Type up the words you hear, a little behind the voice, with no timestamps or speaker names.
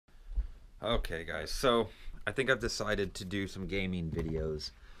Okay, guys, so I think I've decided to do some gaming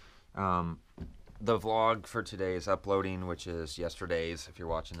videos. The vlog for today is uploading, which is yesterday's if you're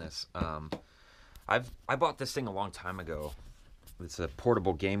watching this. I bought this thing a long time ago. It's a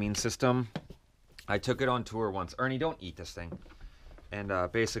portable gaming system. I took it on tour once. Ernie, don't eat this thing. And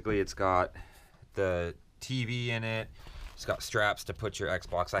basically it's got the TV in it. It's got straps to put your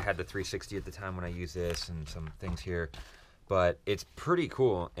Xbox. I had the 360 at the time when I used this, and some things here. But it's pretty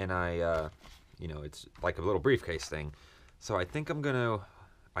cool, and it's like a little briefcase thing. So I think I'm gonna,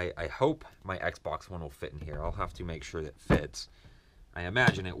 I hope my Xbox One will fit in here. I'll have to make sure that it fits. I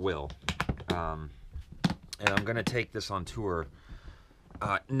imagine it will. And I'm gonna take this on tour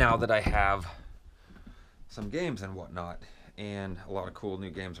now that I have some games and whatnot. And a lot of cool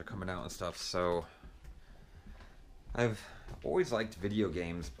new games are coming out and stuff. So I've always liked video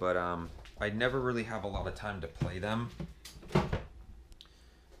games, but I never really have a lot of time to play them.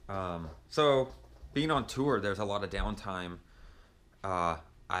 So being on tour, there's a lot of downtime.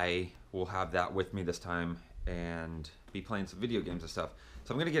 I will have that with me this time and be playing some video games and stuff.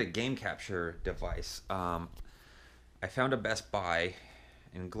 So I'm gonna get a game capture device. I found a Best Buy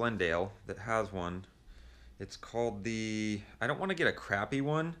in Glendale that has one. It's called I don't want to get a crappy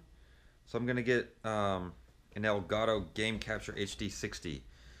one, so I'm gonna get an Elgato Game Capture HD60.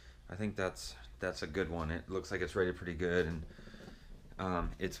 I think that's a good one. It looks like it's rated pretty good, and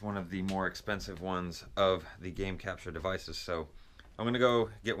it's one of the more expensive ones of the game capture devices. So I'm gonna go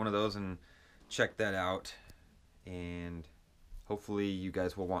get one of those and check that out, and hopefully you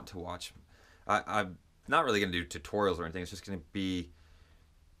guys will want to watch. I'm not really gonna do tutorials or anything. It's just gonna be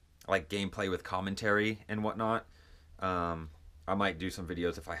like gameplay with commentary and whatnot. I might do some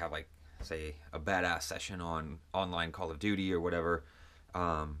videos if I have, like, say, a badass session on online Call of Duty or whatever,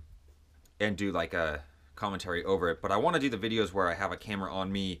 and do like a commentary over it. But I want to do the videos where I have a camera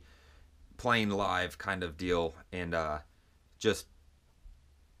on me playing live kind of deal, and just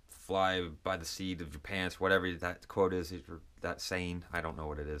fly by the seat of your pants, whatever that quote is, that saying. I don't know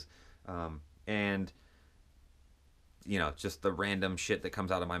what it is. And just the random shit that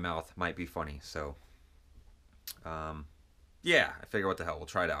comes out of my mouth might be funny. So yeah, I figure what the hell, we'll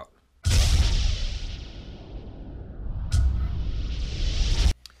try it out.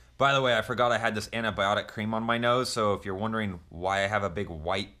 By the way, I forgot I had this antibiotic cream on my nose, so if you're wondering why I have a big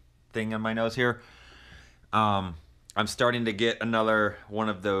white thing on my nose here, I'm starting to get another one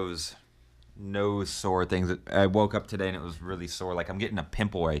of those nose sore things. I woke up today and it was really sore, like I'm getting a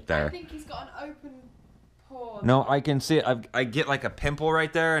pimple right there. I think he's got an open pore. No, I can see it. I get like a pimple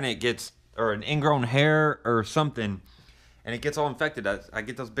right there, and it gets, or an ingrown hair or something, and it gets all infected. I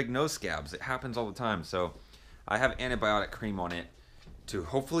get those big nose scabs. It happens all the time. So I have antibiotic cream on it to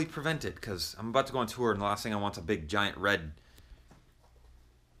hopefully prevent it, because I'm about to go on tour, and the last thing I want is a big giant red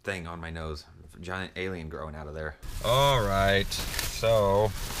thing on my nose. A giant alien growing out of there. Alright, so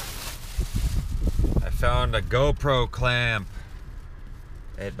I found a GoPro clamp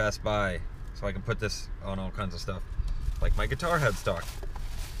at Best Buy, so I can put this on all kinds of stuff, like my guitar headstock.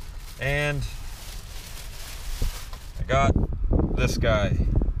 And I got this guy,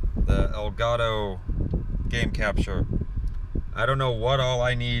 the Elgato Game Capture. I don't know what all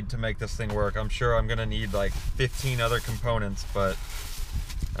I need to make this thing work. I'm sure I'm gonna need like 15 other components, but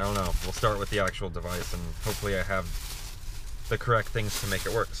I don't know. We'll start with the actual device, and hopefully I have the correct things to make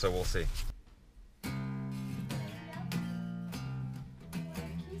it work, so we'll see.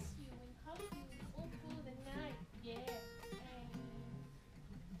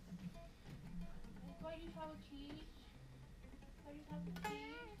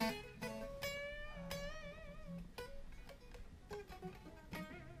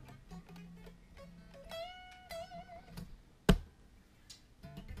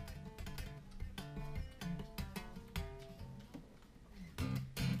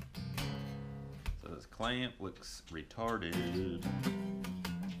 This clamp looks retarded.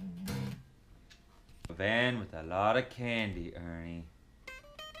 A van with a lot of candy, Ernie.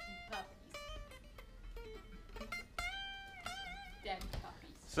 Dead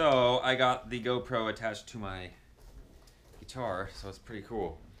puppies. So I got the GoPro attached to my guitar, so it's pretty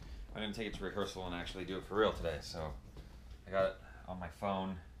cool. I'm gonna take it to rehearsal and actually do it for real today. So I got it on my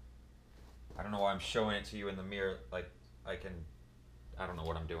phone. I don't know why I'm showing it to you in the mirror. Like, I don't know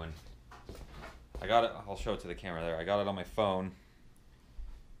what I'm doing. I got it, I'll show it to the camera there. I got it on my phone,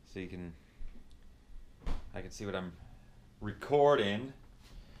 so I can see what I'm recording,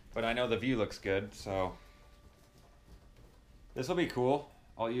 but I know the view looks good, so this will be cool.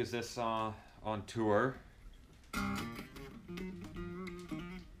 I'll use this on tour. I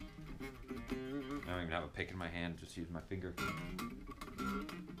don't even have a pick in my hand, just use my finger.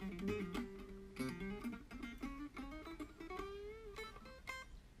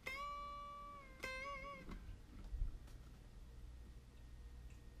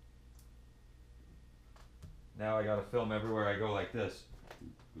 Now I gotta film everywhere I go like this.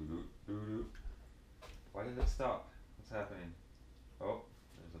 Why did it stop? What's happening? Oh,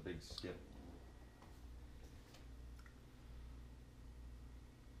 there's a big skip.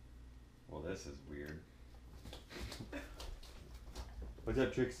 Well, this is weird. What's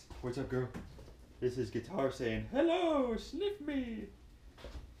up, Trix? What's up, girl? This is guitar saying, hello, sniff me.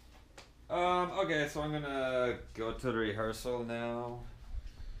 Okay, so I'm gonna go to the rehearsal now.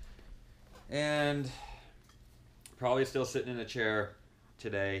 And probably still sitting in a chair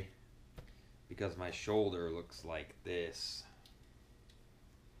today because my shoulder looks like this.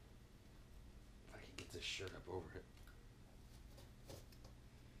 If I can get this shirt up over it.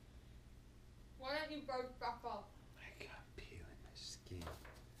 Why don't you both back off? I got peeling my skin.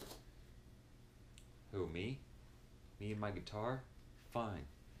 Who, me? Me and my guitar? Fine.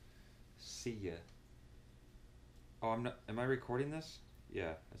 See ya. Oh, I'm not. Am I recording this?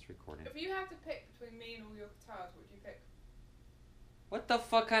 Yeah, it's recording. If you have to pick between me and all your guitars, what would you pick? What the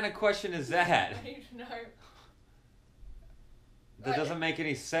fuck kind of question is that? I need to know. That doesn't make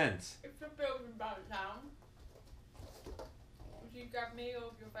any sense. If the building burnt down, would you grab me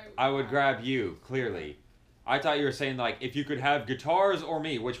or your favourite? I would grab you, clearly. I thought you were saying, like, if you could have guitars or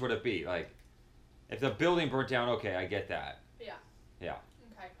me, which would it be? Like, if the building burnt down, okay, I get that. Yeah. Yeah.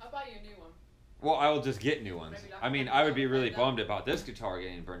 Okay, I'll buy you a new one. Well, I will just get new ones. Maybe like I mean, a I would be really Fender. bummed about this guitar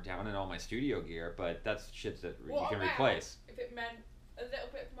getting burnt down and all my studio gear, but that's shit that you What can about replace. if it meant a little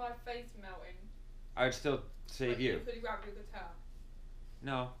bit of my face melting? I would still save but you. You could grab your guitar.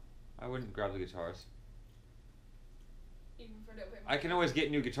 No, I wouldn't grab the guitars. Even for a little bit of I can always get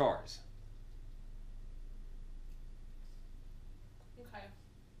new guitars. Okay.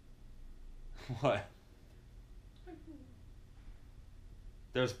 What?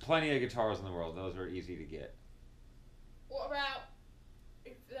 There's plenty of guitars in the world. Those are easy to get. What about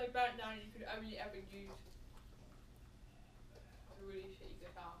if they burnt down and you could only ever use a really shitty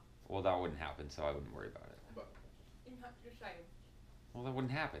guitar? Well, that wouldn't happen, so I wouldn't worry about it. But you have to say, Well, that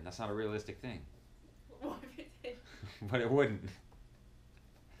wouldn't happen. That's not a realistic thing. what if it did? But it wouldn't.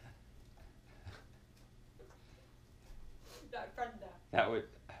 That Fender. That would.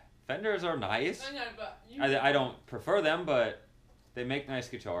 Fenders are nice. I know, but you. I don't prefer them, but they make nice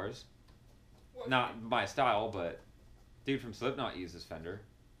guitars. What's Not my style, but dude from Slipknot uses Fender.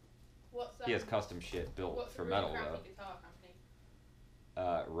 What's He has custom shit built what's for a really metal crappy though. guitar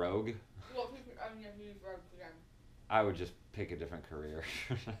company? Rogue. What if you could only use Rogue again? I would just pick a different career.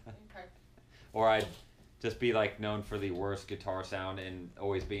 Okay. Or I'd just be like known for the worst guitar sound and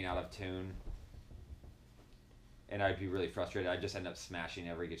always being out of tune. And I'd be really frustrated. I'd just end up smashing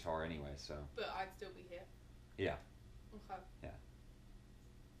every guitar anyway, so. But I'd still be here. Yeah. Okay.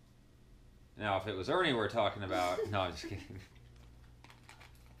 Now, if it was Ernie we're talking about, no, I'm just kidding.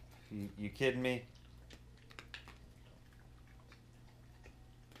 You kidding me?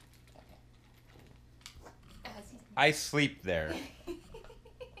 I sleep there.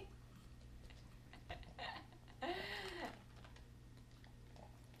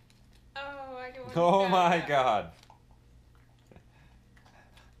 Oh, I don't want Oh to my go. god.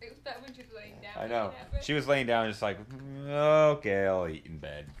 It was better when she was laying down. I know. wasn't it? But- She was laying down just like, okay, I'll eat in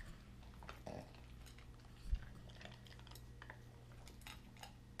bed.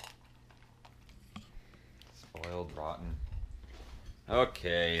 Spoiled, rotten.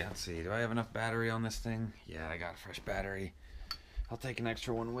 Okay, let's see. Do I have enough battery on this thing? Yeah, I got fresh battery. I'll take an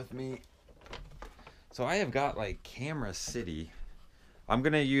extra one with me. So I have got like Camera City. I'm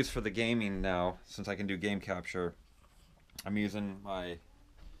gonna use for the gaming now, since I can do game capture. I'm using my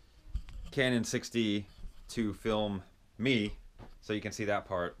Canon 6D to film me, so you can see that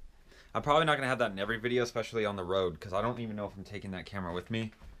part. I'm probably not gonna have that in every video, especially on the road, because I don't even know if I'm taking that camera with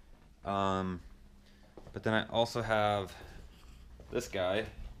me. But then I also have this guy,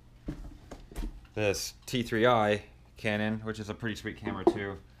 this T3i Canon, which is a pretty sweet camera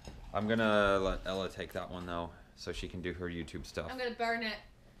too. I'm gonna let Ella take that one though, so she can do her YouTube stuff. I'm gonna burn it.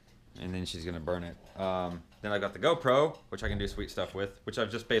 And then she's gonna burn it. Then I got the GoPro, which I can do sweet stuff with, which I've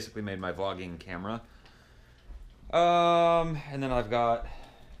just basically made my vlogging camera. And then I've got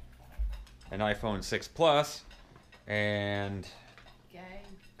an iPhone 6 Plus, and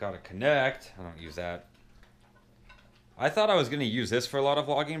got a Connect. I don't use that. I thought I was gonna use this for a lot of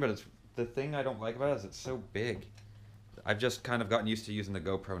vlogging, but it's the thing I don't like about it is it's so big. I've just kind of gotten used to using the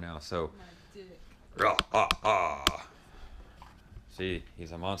GoPro now, so. My dick. See,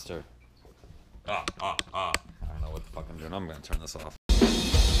 he's a monster. I don't know what the fuck I'm doing. I'm gonna turn this off.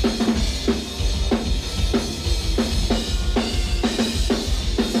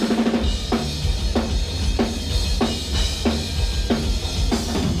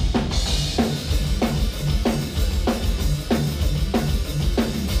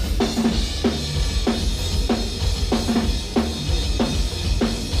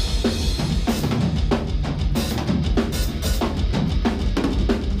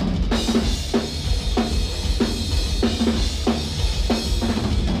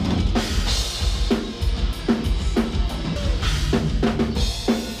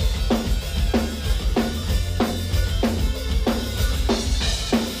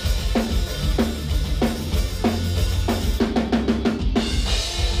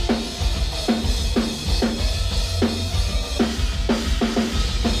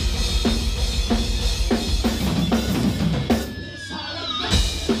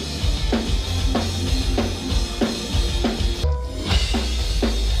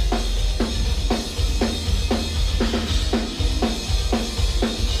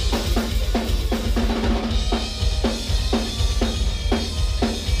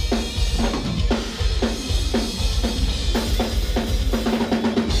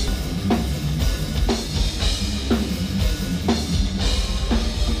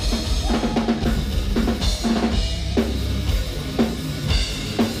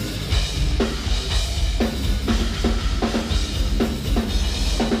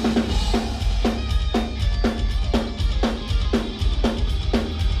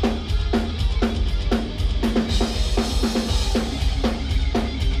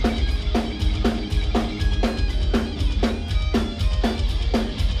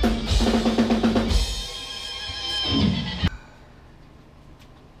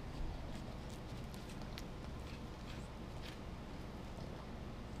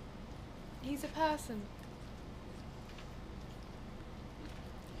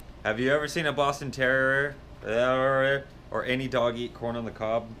 Have you ever seen a Boston Terrier or any dog eat corn on the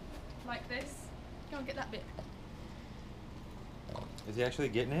cob? Like this. Go on, get that bit. Is he actually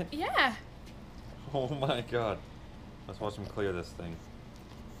getting it? Yeah. Oh my god. Let's watch him clear this thing.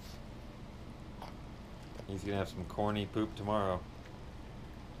 He's gonna have some corny poop tomorrow.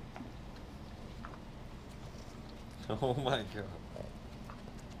 Oh my god.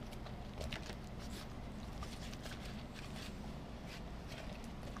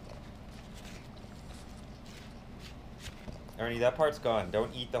 Ernie, that part's gone.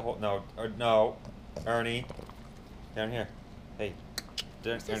 Don't eat the whole. No, no, Ernie, down here. Hey,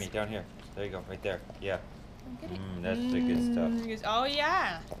 Ernie, down here. There you go, right there. Yeah. That's the good stuff. He goes, oh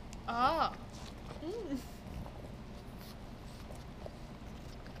yeah. Oh.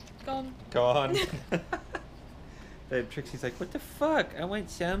 Gone. Gone. Babe, Trixie's like, what the fuck? I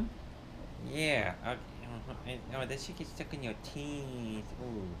want some. Yeah. Oh, that shit gets stuck in your teeth.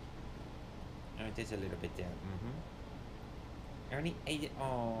 Ooh. Oh, there's a little bit there. Ernie ate it.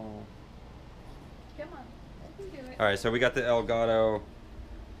 Oh. Come on. You can do it. Alright, so we got the Elgato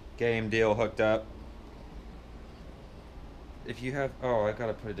game deal hooked up. If you have... Oh, I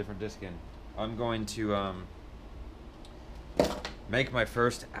gotta put a different disc in. I'm going to make my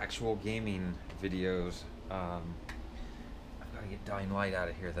first actual gaming videos. I've gotta get Dying Light out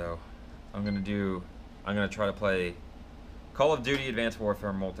of here, though. I'm gonna try to play Call of Duty Advanced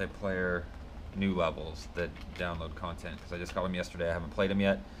Warfare multiplayer new levels that download content, because I just got them yesterday. I haven't played them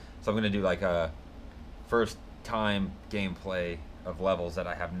yet, so I'm gonna do like a first time gameplay of levels that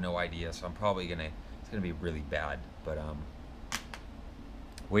I have no idea. So I'm probably it's gonna be really bad, but I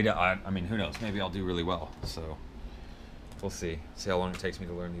mean, who knows? Maybe I'll do really well. So we'll see how long it takes me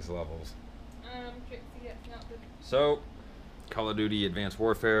to learn these levels. Trixie gets not the... So Call of Duty Advanced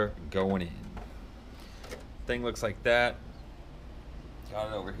Warfare going in. Thing looks like that.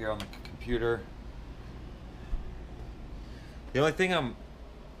 Got it over here on the computer. The only thing I'm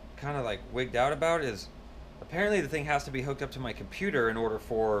kind of like wigged out about is apparently the thing has to be hooked up to my computer in order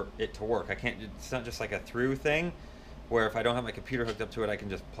for it to work. It's not just like a through thing where if I don't have my computer hooked up to it, I can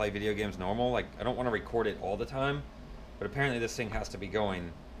just play video games normal. Like, I don't want to record it all the time, but apparently this thing has to be going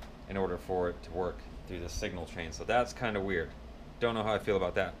in order for it to work through the signal chain. So that's kind of weird. Don't know how I feel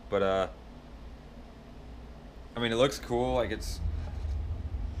about that, but I mean, it looks cool. Like, it's...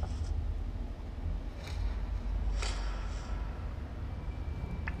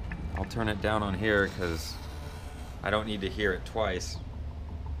 I'll turn it down on here because I don't need to hear it twice.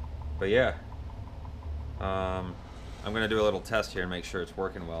 But yeah, I'm gonna do a little test here and make sure it's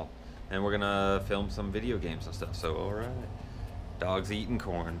working well, and we're gonna film some video games and stuff. So all right, dogs eating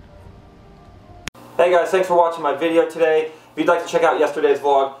corn. Hey guys, thanks for watching my video today. If you'd like to check out yesterday's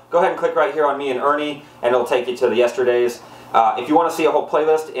vlog, go ahead and click right here on me and Ernie, and it'll take you to the yesterday's. If you want to see a whole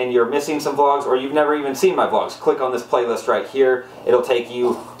playlist and you're missing some vlogs, or you've never even seen my vlogs, click on this playlist right here. It'll take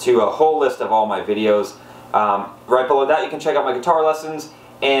you to a whole list of all my videos. Right below that you can check out my guitar lessons,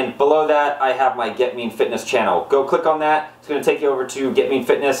 and below that I have my Get Mean Fitness channel. Go click on that. It's going to take you over to Get Mean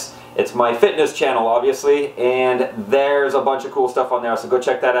Fitness. It's my fitness channel, obviously, and there's a bunch of cool stuff on there, so go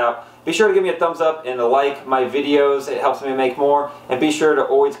check that out. Be sure to give me a thumbs up and to like my videos. It helps me make more. And be sure to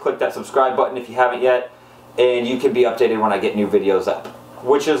always click that subscribe button if you haven't yet, and you can be updated when I get new videos up,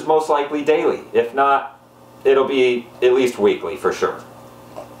 which is most likely daily. If not, it'll be at least weekly for sure.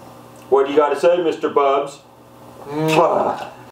 What do you got to say, Mr. Bubs? Mwah.